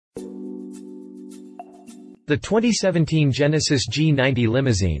The 2017 Genesis G90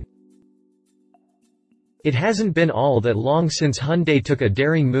 Limousine. It hasn't been all that long since Hyundai took a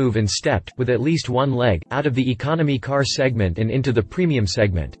daring move and stepped, with at least one leg, out of the economy car segment and into the premium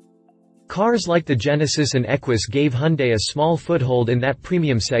segment. Cars like the Genesis and Equus gave Hyundai a small foothold in that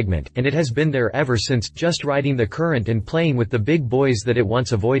premium segment, and it has been there ever since, just riding the current and playing with the big boys that it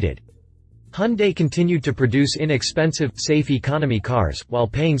once avoided. Hyundai continued to produce inexpensive, safe economy cars, while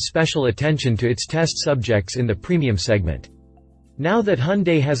paying special attention to its test subjects in the premium segment. Now that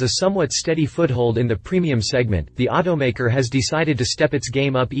Hyundai has a somewhat steady foothold in the premium segment, the automaker has decided to step its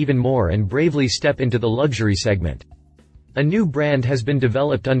game up even more and bravely step into the luxury segment. A new brand has been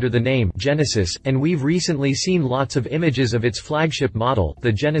developed under the name Genesis, and we've recently seen lots of images of its flagship model,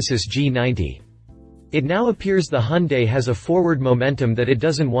 the Genesis G90. It now appears the Hyundai has a forward momentum that it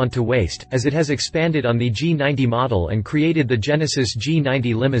doesn't want to waste, as it has expanded on the G90 model and created the Genesis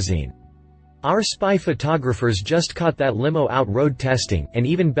G90 Limousine. Our spy photographers just caught that limo out road testing, and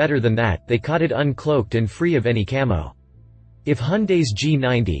even better than that, they caught it uncloaked and free of any camo. If Hyundai's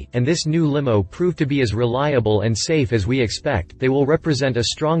G90, and this new limo prove to be as reliable and safe as we expect, they will represent a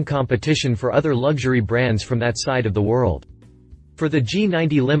strong competition for other luxury brands from that side of the world. For the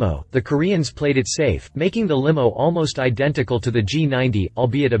G90 limo, the Koreans played it safe, making the limo almost identical to the G90,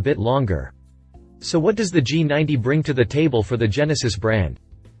 albeit a bit longer. So what does the G90 bring to the table for the Genesis brand?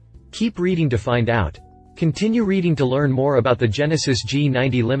 Keep reading to find out. Continue reading to learn more about the Genesis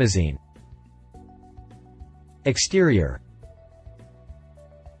G90 Limousine. Exterior.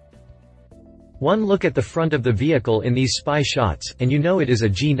 One look at the front of the vehicle in these spy shots, and you know it is a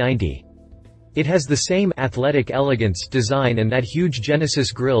G90. It has the same athletic elegance, design and that huge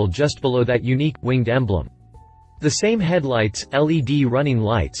Genesis grille just below that unique, winged emblem. The same headlights, LED running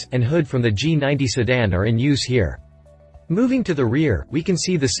lights, and hood from the G90 sedan are in use here. Moving to the rear, we can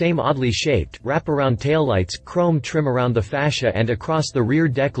see the same oddly shaped, wraparound taillights, chrome trim around the fascia and across the rear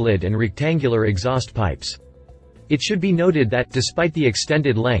deck lid and rectangular exhaust pipes. It should be noted that, despite the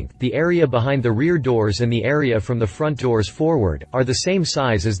extended length, the area behind the rear doors and the area from the front doors forward, are the same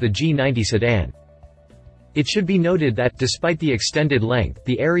size as the G90 sedan. It should be noted that, despite the extended length,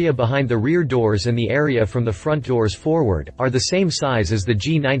 the area behind the rear doors and the area from the front doors forward, are the same size as the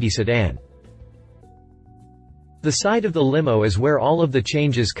G90 sedan. The side of the limo is where all of the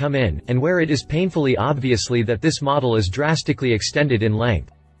changes come in, and where it is painfully obviously that this model is drastically extended in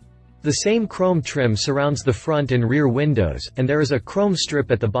length. The same chrome trim surrounds the front and rear windows, and there is a chrome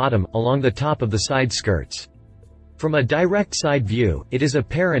strip at the bottom, along the top of the side skirts. From a direct side view, it is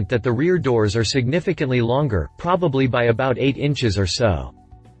apparent that the rear doors are significantly longer, probably by about 8 inches or so.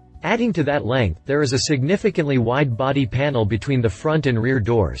 Adding to that length, there is a significantly wide body panel between the front and rear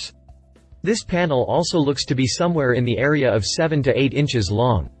doors. This panel also looks to be somewhere in the area of 7 to 8 inches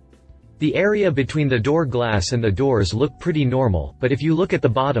long. The area between the door glass and the doors look pretty normal, but if you look at the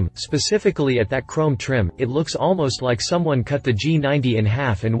bottom, specifically at that chrome trim, it looks almost like someone cut the G90 in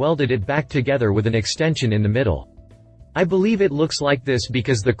half and welded it back together with an extension in the middle. I believe it looks like this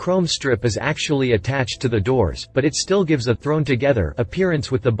because the chrome strip is actually attached to the doors, but it still gives a thrown-together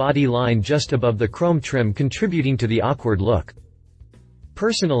appearance with the body line just above the chrome trim contributing to the awkward look.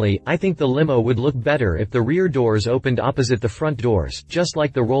 Personally, I think the limo would look better if the rear doors opened opposite the front doors, just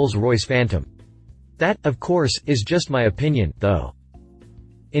like the Rolls-Royce Phantom. That, of course, is just my opinion, though.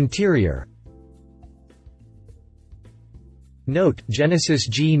 Interior. Note, Genesis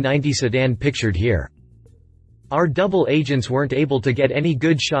G90 sedan pictured here. Our double agents weren't able to get any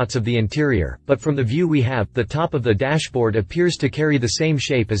good shots of the interior, but from the view we have, the top of the dashboard appears to carry the same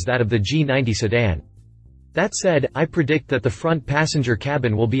shape as that of the G90 sedan. That said, I predict that the front passenger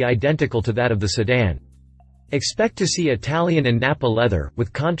cabin will be identical to that of the sedan. Expect to see Italian and Nappa leather,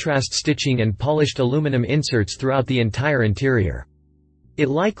 with contrast stitching and polished aluminum inserts throughout the entire interior. It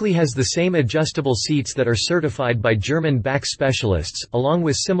likely has the same adjustable seats that are certified by German back specialists, along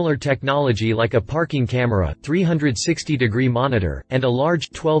with similar technology like a parking camera, 360-degree monitor, and a large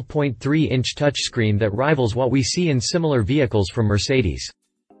 12.3-inch touchscreen that rivals what we see in similar vehicles from Mercedes.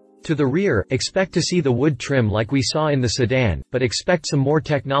 To the rear, expect to see the wood trim like we saw in the sedan, but expect some more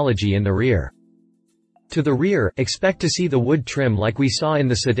technology in the rear. To the rear, expect to see the wood trim like we saw in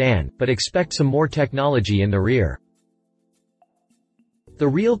the sedan, but expect some more technology in the rear. The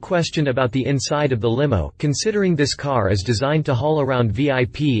real question about the inside of the limo, considering this car is designed to haul around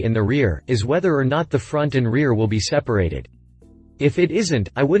VIP in the rear, is whether or not the front and rear will be separated. If it isn't,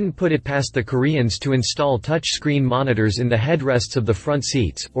 I wouldn't put it past the Koreans to install touch-screen monitors in the headrests of the front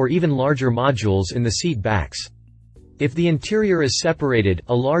seats, or even larger modules in the seat backs. If the interior is separated,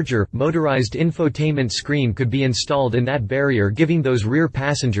 a larger, motorized infotainment screen could be installed in that barrier, giving those rear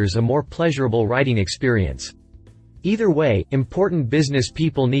passengers a more pleasurable riding experience. Either way, important business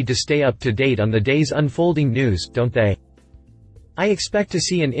people need to stay up to date on the day's unfolding news, don't they? I expect to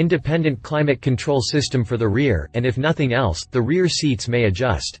see an independent climate control system for the rear, and if nothing else, the rear seats may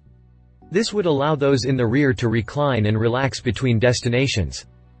adjust. This would allow those in the rear to recline and relax between destinations.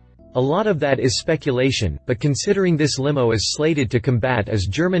 A lot of that is speculation, but considering this limo is slated to combat as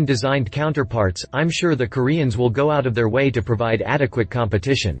German-designed counterparts, I'm sure the Koreans will go out of their way to provide adequate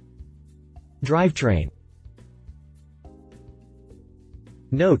competition. Drivetrain.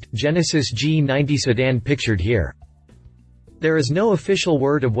 Note, Genesis G90 sedan pictured here. There is no official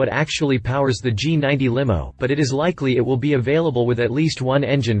word of what actually powers the G90 limo, but it is likely it will be available with at least one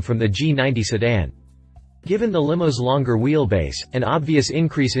engine from the G90 sedan. Given the limo's longer wheelbase, an obvious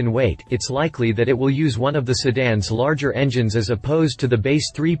increase in weight, it's likely that it will use one of the sedan's larger engines as opposed to the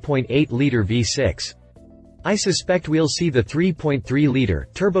base 3.8-liter V6. I suspect we'll see the 3.3-liter,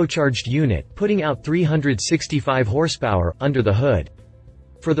 turbocharged unit, putting out 365 horsepower, under the hood.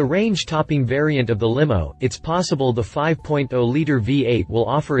 For the range-topping variant of the limo, it's possible the 5.0-liter V8 will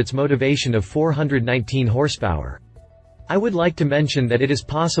offer its motivation of 419 horsepower. I would like to mention that it is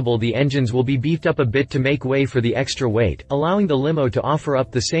possible the engines will be beefed up a bit to make way for the extra weight, allowing the limo to offer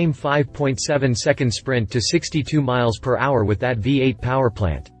up the same 5.7-second sprint to 62 miles per hour with that V8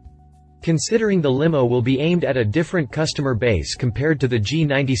 powerplant. Considering the limo will be aimed at a different customer base compared to the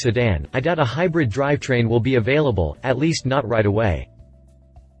G90 sedan, I doubt a hybrid drivetrain will be available, at least not right away.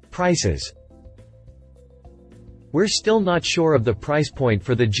 Prices. We're still not sure of the price point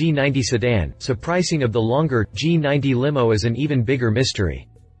for the G90 sedan, so pricing of the longer, G90 limo is an even bigger mystery.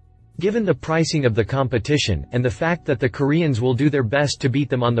 Given the pricing of the competition, and the fact that the Koreans will do their best to beat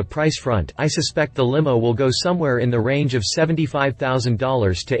them on the price front, I suspect the limo will go somewhere in the range of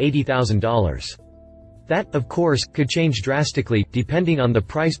 $75,000 to $80,000. That, of course, could change drastically, depending on the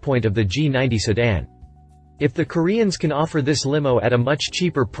price point of the G90 sedan. If the Koreans can offer this limo at a much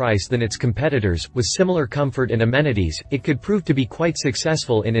cheaper price than its competitors, with similar comfort and amenities, it could prove to be quite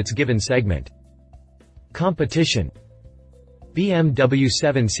successful in its given segment. Competition. BMW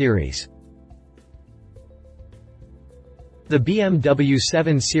 7 Series. The BMW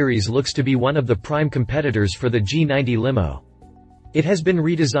 7 Series looks to be one of the prime competitors for the G90 limo. It has been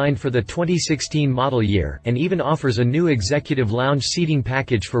redesigned for the 2016 model year, and even offers a new executive lounge seating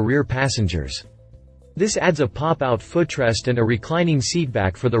package for rear passengers. This adds a pop-out footrest and a reclining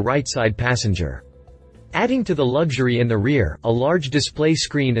seatback for the right-side passenger. Adding to the luxury in the rear, a large display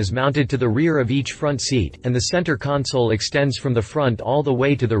screen is mounted to the rear of each front seat, and the center console extends from the front all the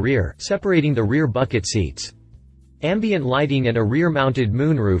way to the rear, separating the rear bucket seats. Ambient lighting and a rear-mounted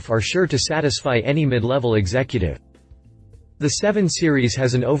moonroof are sure to satisfy any mid-level executive. The 7 Series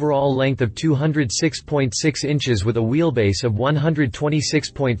has an overall length of 206.6 inches with a wheelbase of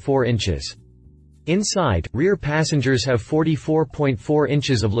 126.4 inches. Inside, rear passengers have 44.4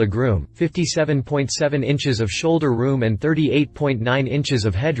 inches of legroom, 57.7 inches of shoulder room and 38.9 inches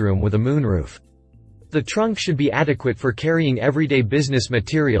of headroom with a moonroof. The trunk should be adequate for carrying everyday business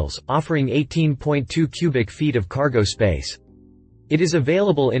materials, offering 18.2 cubic feet of cargo space. It is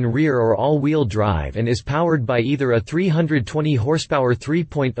available in rear or all-wheel drive and is powered by either a 320 horsepower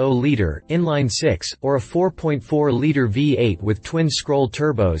 3.0-liter, inline-6, or a 4.4-liter V8 with twin-scroll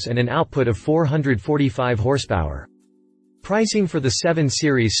turbos and an output of 445 horsepower. Pricing for the 7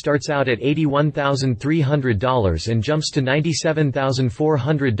 Series starts out at $81,300 and jumps to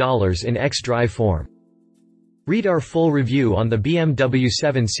 $97,400 in X-Drive form. Read our full review on the BMW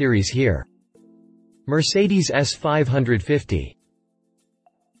 7 Series here. Mercedes S550.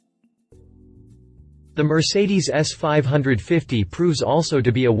 The Mercedes S550 proves also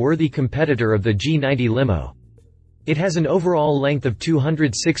to be a worthy competitor of the G90 limo. It has an overall length of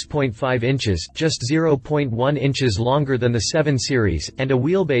 206.5 inches, just 0.1 inches longer than the 7 Series, and a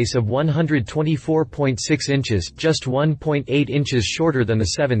wheelbase of 124.6 inches, just 1.8 inches shorter than the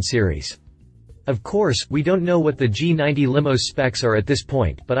 7 Series. Of course, we don't know what the G90 limo's specs are at this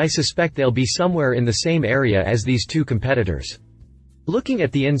point, but I suspect they'll be somewhere in the same area as these two competitors. Looking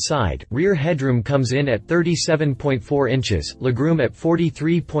at the inside, rear headroom comes in at 37.4 inches, legroom at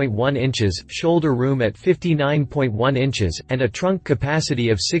 43.1 inches, shoulder room at 59.1 inches, and a trunk capacity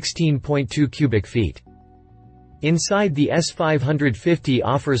of 16.2 cubic feet. Inside, the S550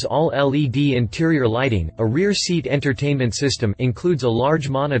 offers all LED interior lighting, a rear seat entertainment system, includes a large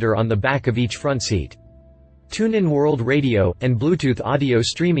monitor on the back of each front seat, tune-in world radio, and Bluetooth audio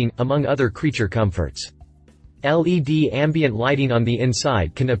streaming, among other creature comforts. LED ambient lighting on the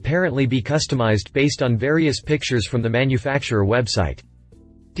inside can apparently be customized based on various pictures from the manufacturer website.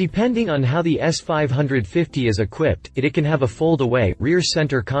 Depending on how the S550 is equipped, it can have a fold-away, rear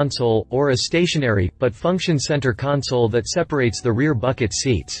center console, or a stationary, but function center console that separates the rear bucket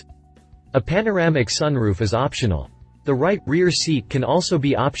seats. A panoramic sunroof is optional. The right, rear seat can also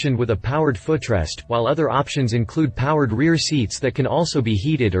be optioned with a powered footrest, while other options include powered rear seats that can also be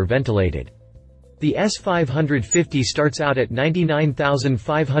heated or ventilated. The S550 starts out at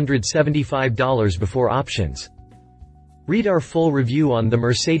 $99,575 before options. Read our full review on the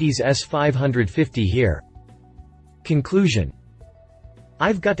Mercedes S550 here. Conclusion.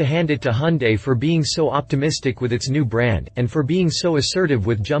 I've got to hand it to Hyundai for being so optimistic with its new brand, and for being so assertive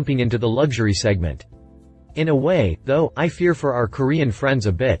with jumping into the luxury segment. In a way, though, I fear for our Korean friends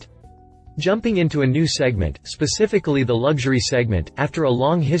a bit. Jumping into a new segment, specifically the luxury segment, after a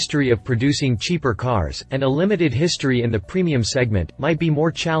long history of producing cheaper cars, and a limited history in the premium segment, might be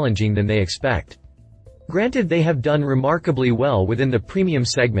more challenging than they expect. Granted, they have done remarkably well within the premium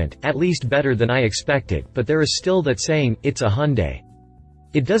segment, at least better than I expected, but there is still that saying, it's a Hyundai.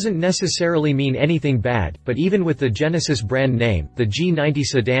 It doesn't necessarily mean anything bad, but even with the Genesis brand name, the G90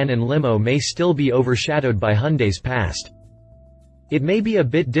 sedan and limo may still be overshadowed by Hyundai's past. It may be a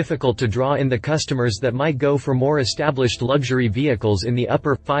bit difficult to draw in the customers that might go for more established luxury vehicles in the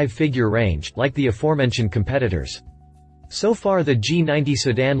upper, five-figure range, like the aforementioned competitors. So far the G90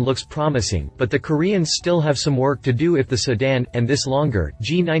 sedan looks promising, but the Koreans still have some work to do if the sedan, and this longer,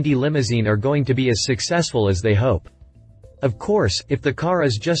 G90 Limousine are going to be as successful as they hope. Of course, if the car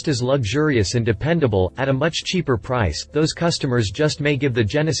is just as luxurious and dependable, at a much cheaper price, those customers just may give the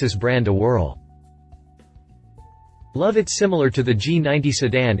Genesis brand a whirl. Love it similar to the G90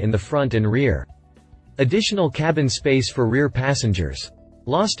 sedan in the front and rear. Additional cabin space for rear passengers.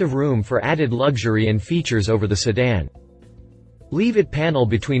 Lost of room for added luxury and features over the sedan. Leave-it panel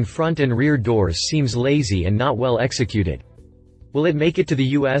between front and rear doors seems lazy and not well executed. Will it make it to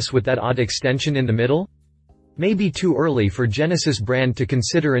the US with that odd extension in the middle? Maybe too early for Genesis brand to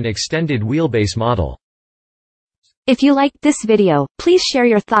consider an extended wheelbase model. If you liked this video, please share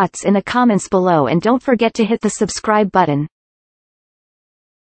your thoughts in the comments below and don't forget to hit the subscribe button.